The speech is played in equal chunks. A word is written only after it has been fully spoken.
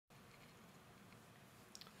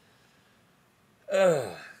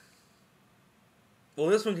Well,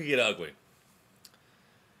 this one could get ugly.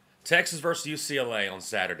 Texas versus UCLA on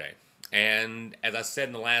Saturday. And as I said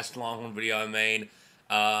in the last Longhorn video I made,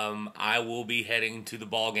 I will be heading to the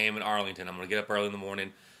ball game in Arlington. I'm going to get up early in the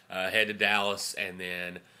morning, head to Dallas, and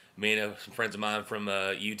then me and some friends of mine from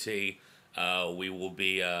UT, we will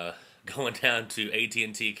be going down to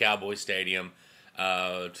AT&T Stadium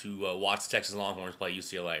to watch the Texas Longhorns play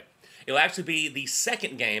UCLA. It'll actually be the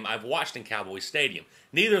second game I've watched in Cowboy Stadium.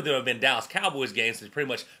 Neither of them have been Dallas Cowboys games, so it's pretty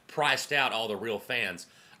much priced out all the real fans.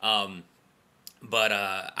 But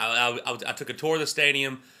I took a tour of the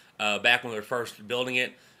stadium back when they were first building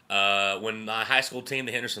it. When my high school team,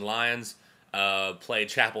 the Henderson Lions, played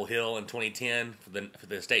Chapel Hill in 2010 for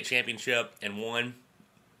the state championship and won.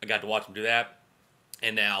 I got to watch them do that.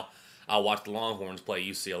 And now I'll watch the Longhorns play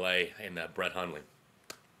UCLA and Brett Hundley.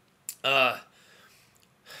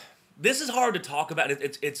 This is hard to talk about.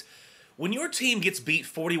 It's when your team gets beat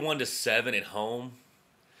 41-7 at home,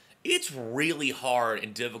 it's really hard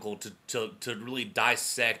and difficult to really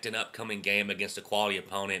dissect an upcoming game against a quality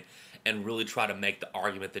opponent and really try to make the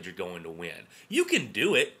argument that you're going to win. You can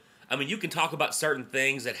do it. I mean, you can talk about certain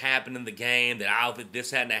things that happened in the game, that if this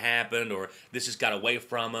hadn't happened, or this just got away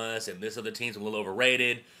from us, and this other team's a little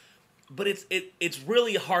overrated. But it's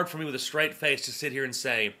really hard for me with a straight face to sit here and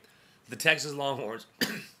say the Texas Longhorns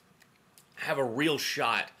have a real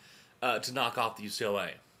shot to knock off the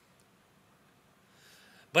UCLA.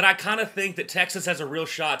 But I kind of think that Texas has a real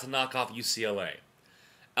shot to knock off UCLA.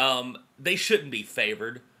 They shouldn't be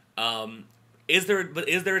favored. Is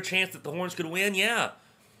there a chance that the Horns could win? Yeah.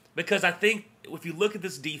 Because I think if you look at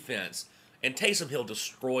this defense, and Taysom Hill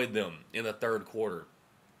destroyed them in the third quarter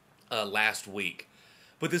last week.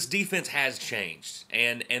 But this defense has changed.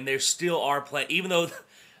 And there still are playing, even though,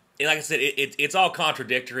 like I said, it's all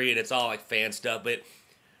contradictory and it's all like fan stuff. But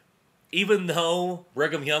even though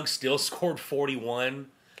Brigham Young still scored 41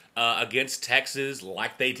 against Texas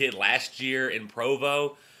like they did last year in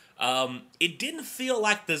Provo, it didn't feel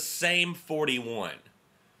like the same 41.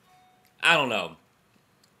 I don't know.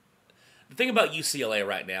 The thing about UCLA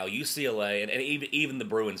right now, UCLA, and even the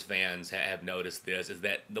Bruins fans have noticed this, is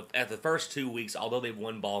that at the first 2 weeks, although they've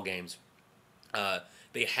won ball games,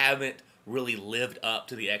 they haven't really lived up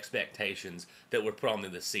to the expectations that were put on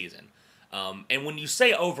them this season. And when you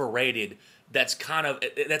say overrated, that's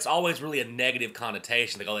always really a negative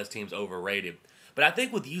connotation, like, oh, this team's overrated. But I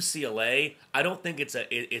think with UCLA, I don't think it's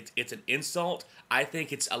an insult. I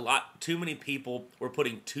think it's a lot too many people were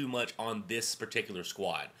putting too much on this particular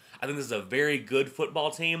squad. I think this is a very good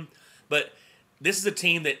football team, but this is a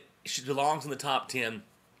team that belongs in the top 10,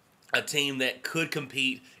 a team that could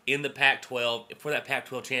compete in the Pac-12 for that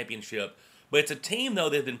Pac-12 championship. But it's a team, though,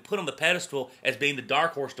 that has been put on the pedestal as being the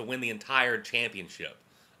dark horse to win the entire championship.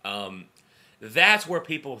 That's where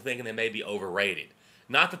people are thinking they may be overrated.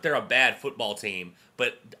 Not that they're a bad football team,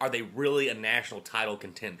 but are they really a national title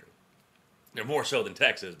contender? They're more so than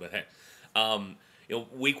Texas, but hey.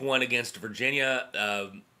 Week 1 against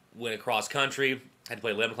Virginia, went across country, had to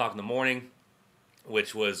play 11 o'clock in the morning,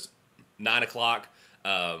 which was 9 o'clock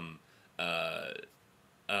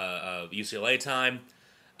UCLA time.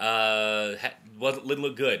 Didn't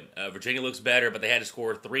look good. Virginia looks better, but they had to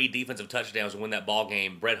score 3 defensive touchdowns to win that ball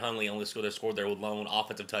game. Brett Hundley only scored their lone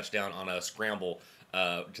offensive touchdown on a scramble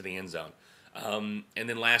to the end zone. And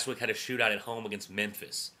then last week had a shootout at home against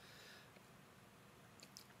Memphis.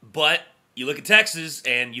 But you look at Texas,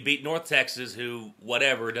 and you beat North Texas, who,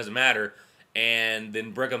 whatever, it doesn't matter. And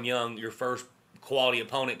then Brigham Young, your first quality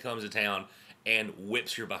opponent, comes to town and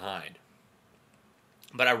whips your behind.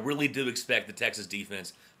 But I really do expect the Texas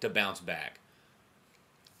defense to bounce back.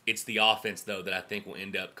 It's the offense, though, that I think will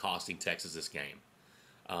end up costing Texas this game.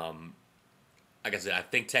 Like I said, I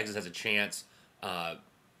think Texas has a chance,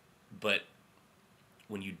 but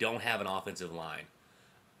when you don't have an offensive line,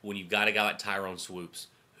 when you've got a guy like Tyrone Swoops,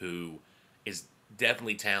 who is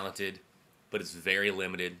definitely talented, but is very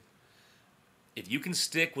limited, if you can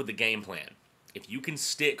stick with the game plan, if you can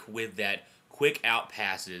stick with that quick out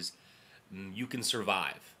passes, you can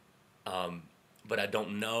survive. But I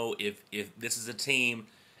don't know if this is a team,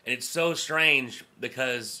 and it's so strange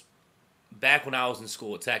because back when I was in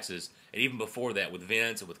school at Texas, and even before that with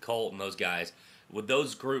Vince and with Colt and those guys, with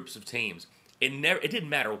those groups of teams, it didn't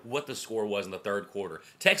matter what the score was in the third quarter.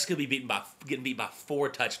 Texas could be getting beat by 4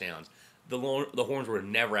 touchdowns. The Horns were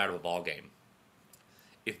never out of a ball game.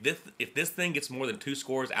 If this thing gets more than 2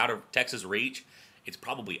 scores out of Texas' reach, it's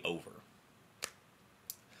probably over.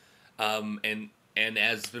 And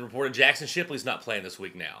as has been reported, Jackson Shipley's not playing this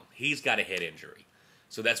week now. He's got a head injury.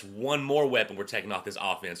 So that's one more weapon we're taking off this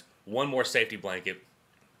offense. One more safety blanket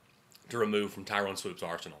to remove from Tyrone Swoop's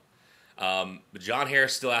arsenal. But John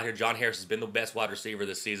Harris is still out here. John Harris has been the best wide receiver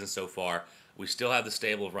this season so far. We still have the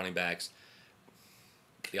stable of running backs.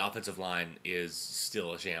 The offensive line is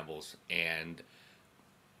still a shambles, and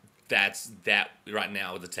that's that right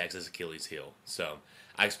now with the Texas Achilles heel. So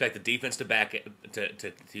I expect the defense to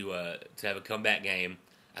have a comeback game.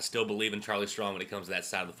 I still believe in Charlie Strong when it comes to that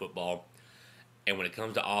side of the football, and when it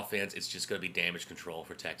comes to offense, it's just going to be damage control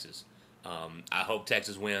for Texas. I hope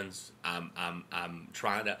Texas wins. I'm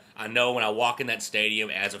trying to. I know when I walk in that stadium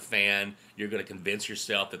as a fan, you're going to convince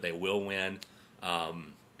yourself that they will win,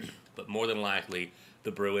 but more than likely,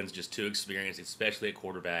 the Bruins just too experienced, especially at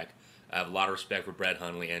quarterback. I have a lot of respect for Brett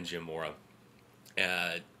Hundley and Jim Mora.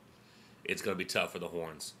 It's going to be tough for the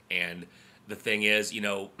Horns. And the thing is,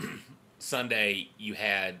 Sunday you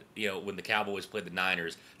had, when the Cowboys played the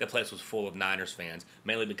Niners, that place was full of Niners fans,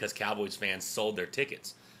 mainly because Cowboys fans sold their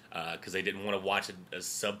tickets because they didn't want to watch a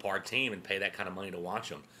subpar team and pay that kind of money to watch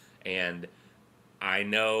them. And I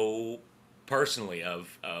know personally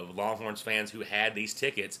of Longhorns fans who had these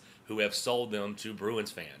tickets who have sold them to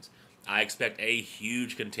Bruins fans. I expect a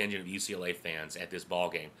huge contingent of UCLA fans at this ball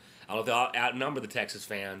game. I don't know if they'll outnumber the Texas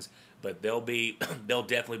fans, but they'll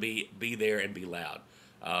definitely be there and be loud.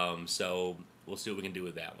 So we'll see what we can do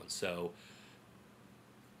with that one. So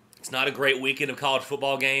it's not a great weekend of college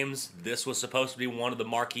football games. This was supposed to be one of the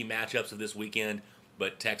marquee matchups of this weekend,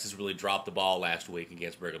 but Texas really dropped the ball last week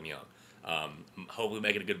against Brigham Young. Hopefully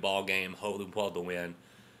make it a good ball game. Hopefully we pull out the win.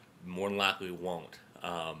 More than likely we won't.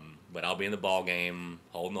 But I'll be in the ball game,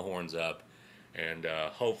 holding the horns up, and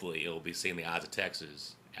hopefully it'll be seeing the eyes of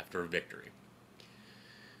Texas after a victory.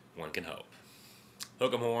 One can hope.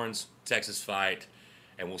 Hook 'em horns, Texas fight,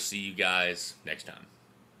 and we'll see you guys next time.